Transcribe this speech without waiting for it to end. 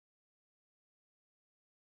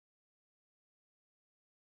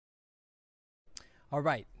All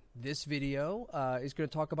right, this video is going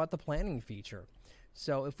to talk about the planning feature.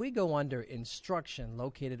 So if we go under instruction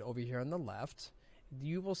located over here on the left,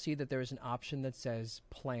 you will see that there is an option that says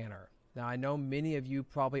planner. Now I know many of you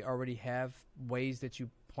probably already have ways that you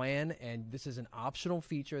plan, and this is an optional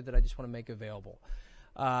feature that I just want to make available.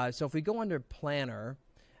 So if we go under planner,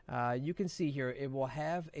 you can see here it will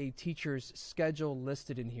have a teacher's schedule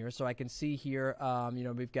listed in here. So I can see here,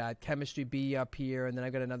 we've got chemistry B up here, and then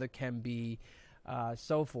I've got another chem B,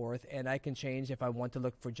 so forth, and I can change if I want to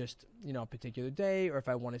look for just a particular day, or if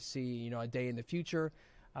I want to see a day in the future,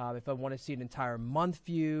 if I want to see an entire month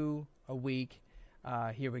view, a week.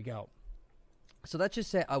 Here we go. So let's just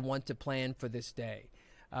say I want to plan for this day.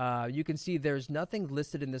 You can see there's nothing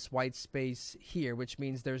listed in this white space here, which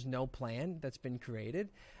means there's no plan that's been created.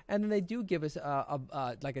 And then they do give us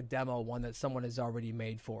like a demo one that someone has already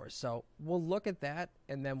made for us. So we'll look at that,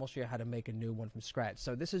 and then we'll show you how to make a new one from scratch.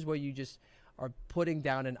 So this is where you just are putting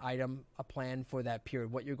down an item, a plan for that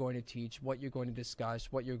period, what you're going to teach, what you're going to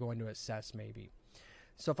discuss, what you're going to assess maybe.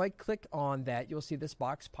 So if I click on that, you'll see this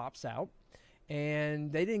box pops out,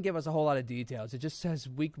 and they didn't give us a whole lot of details. It just says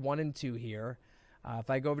week 1 and 2 here.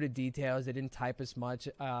 If I go over to details, they didn't type as much,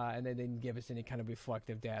 and they didn't give us any kind of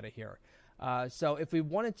reflective data here. So if we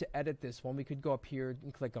wanted to edit this one, we could go up here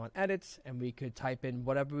and click on edits, and we could type in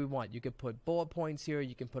whatever we want. You could put bullet points here.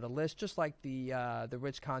 You can put a list, just like the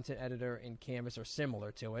rich content editor in Canvas or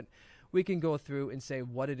similar to it. We can go through and say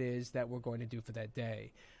what it is that we're going to do for that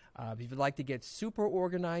day. If you'd like to get super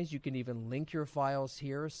organized, you can even link your files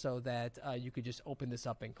here so that you could just open this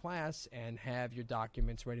up in class and have your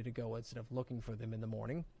documents ready to go instead of looking for them in the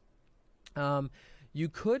morning. You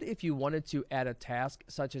could, if you wanted to, add a task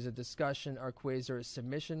such as a discussion or quiz or a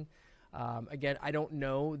submission. Again, I don't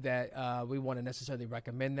know that we want to necessarily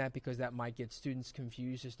recommend that, because that might get students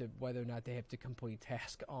confused as to whether or not they have to complete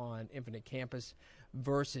tasks on Infinite Campus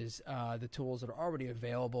versus the tools that are already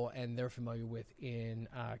available and they're familiar with in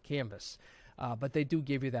Canvas. But they do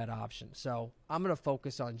give you that option. So I'm going to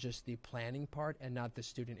focus on just the planning part and not the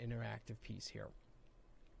student interactive piece here.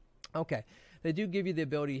 Okay, they do give you the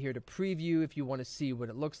ability here to preview if you want to see what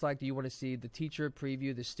it looks like. Do you want to see the teacher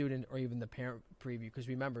preview, the student, or even the parent preview? Because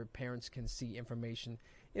remember, parents can see information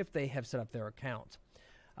if they have set up their account.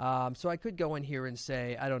 So I could go in here and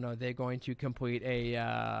say, I don't know, they're going to complete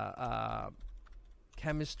a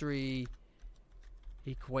chemistry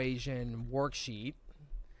equation worksheet,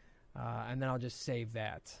 and then I'll just save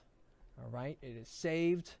that. All right, it is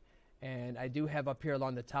saved. And I do have up here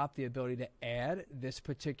along the top the ability to add this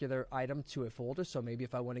particular item to a folder. So maybe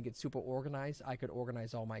if I want to get super organized, I could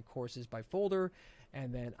organize all my courses by folder,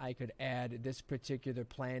 and then I could add this particular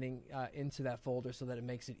planning into that folder so that it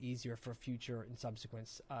makes it easier for future and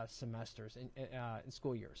subsequent semesters in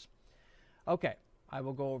school years. Okay, I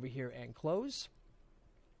will go over here and close.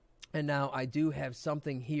 And now I do have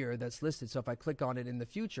something here that's listed. So if I click on it in the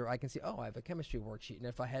future, I can see, oh, I have a chemistry worksheet. And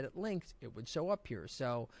if I had it linked, it would show up here.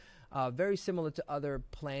 So very similar to other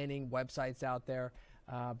planning websites out there,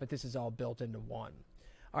 but this is all built into one.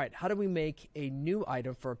 All right, how do we make a new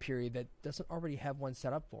item for a period that doesn't already have one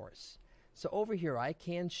set up for us? So over here, I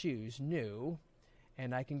can choose new,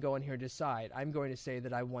 and I can go in here and decide. I'm going to say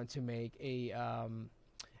that I want to make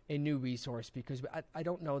a new resource, because I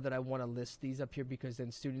don't know that I want to list these up here, because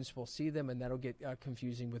then students will see them and that'll get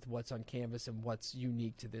confusing with what's on Canvas and what's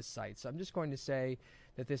unique to this site. So I'm just going to say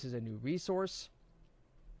that this is a new resource,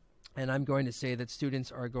 and I'm going to say that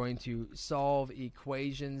students are going to solve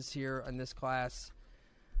equations here in this class.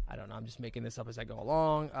 I don't know, I'm just making this up as I go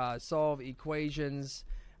along. Solve equations.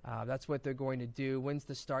 That's what they're going to do. When's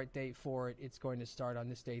the start date for it? It's going to start on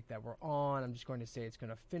this date that we're on. I'm just going to say it's going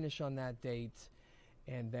to finish on that date.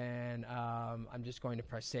 And then I'm just going to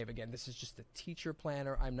press save. Again, this is just the teacher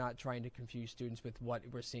planner. I'm not trying to confuse students with what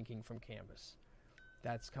we're syncing from Canvas.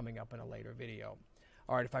 That's coming up in a later video.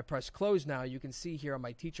 All right, if I press close now, you can see here on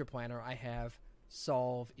my teacher planner, I have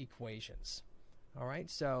solve equations. All right,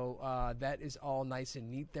 so that is all nice and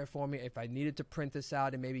neat there for me. If I needed to print this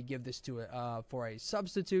out and maybe give this to for a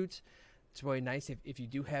substitute, it's really nice. If you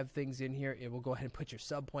do have things in here, it will go ahead and put your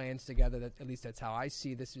sub-plans together. At least that's how I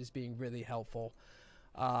see this as being really helpful.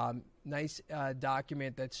 Nice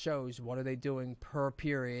document that shows what are they doing per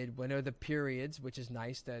period, when are the periods, which is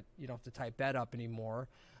nice that you don't have to type that up anymore,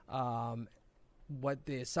 what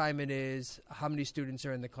the assignment is, how many students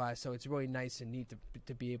are in the class. So it's really nice and neat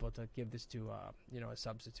to be able to give this to a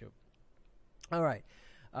substitute. All right,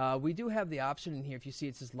 we do have the option in here. If you see,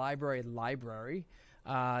 it says library.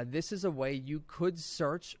 This is a way you could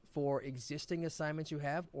search for existing assignments you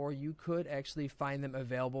have, or you could actually find them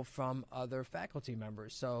available from other faculty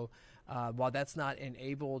members. So while that's not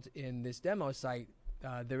enabled in this demo site,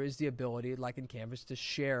 there is the ability, like in Canvas, to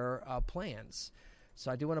share plans.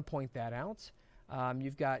 So I do want to point that out.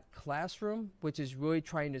 You've got Classroom, which is really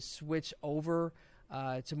trying to switch over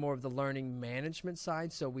to more of the learning management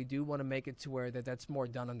side. So we do want to make it to where that's more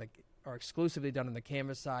done on the, or exclusively done on the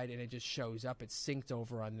Canvas side, and it just shows up. It's synced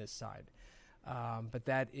over on this side. But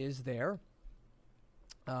that is there.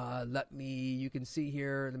 You can see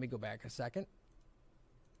here, let me go back a second.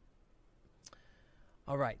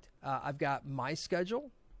 All right, I've got my schedule.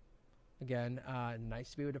 Again,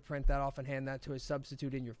 nice to be able to print that off and hand that to a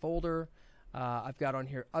substitute in your folder. I've got on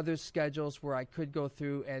here other schedules where I could go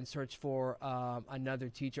through and search for another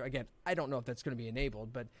teacher. Again, I don't know if that's going to be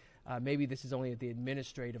enabled, but maybe this is only at the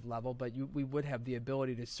administrative level, but we would have the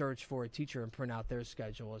ability to search for a teacher and print out their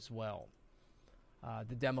schedule as well.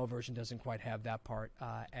 The demo version doesn't quite have that part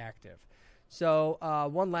active. So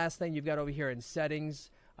one last thing you've got over here in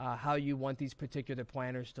settings, how you want these particular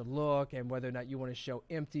planners to look, and whether or not you want to show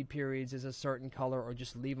empty periods as a certain color or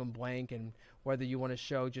just leave them blank, and whether you want to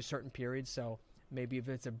show just certain periods. So maybe if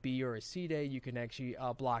it's a B or a C day, you can actually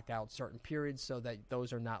block out certain periods so that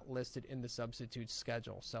those are not listed in the substitute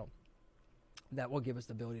schedule. So that will give us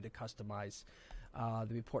the ability to customize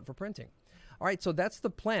the report for printing. All right, so that's the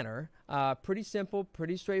planner. Pretty simple,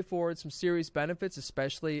 pretty straightforward, some serious benefits,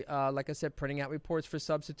 especially, like I said, printing out reports for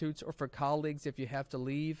substitutes or for colleagues if you have to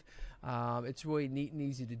leave. It's really neat and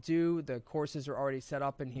easy to do. The courses are already set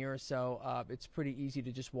up in here, so it's pretty easy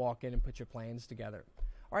to just walk in and put your plans together.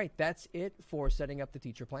 All right, that's it for setting up the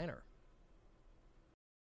teacher planner.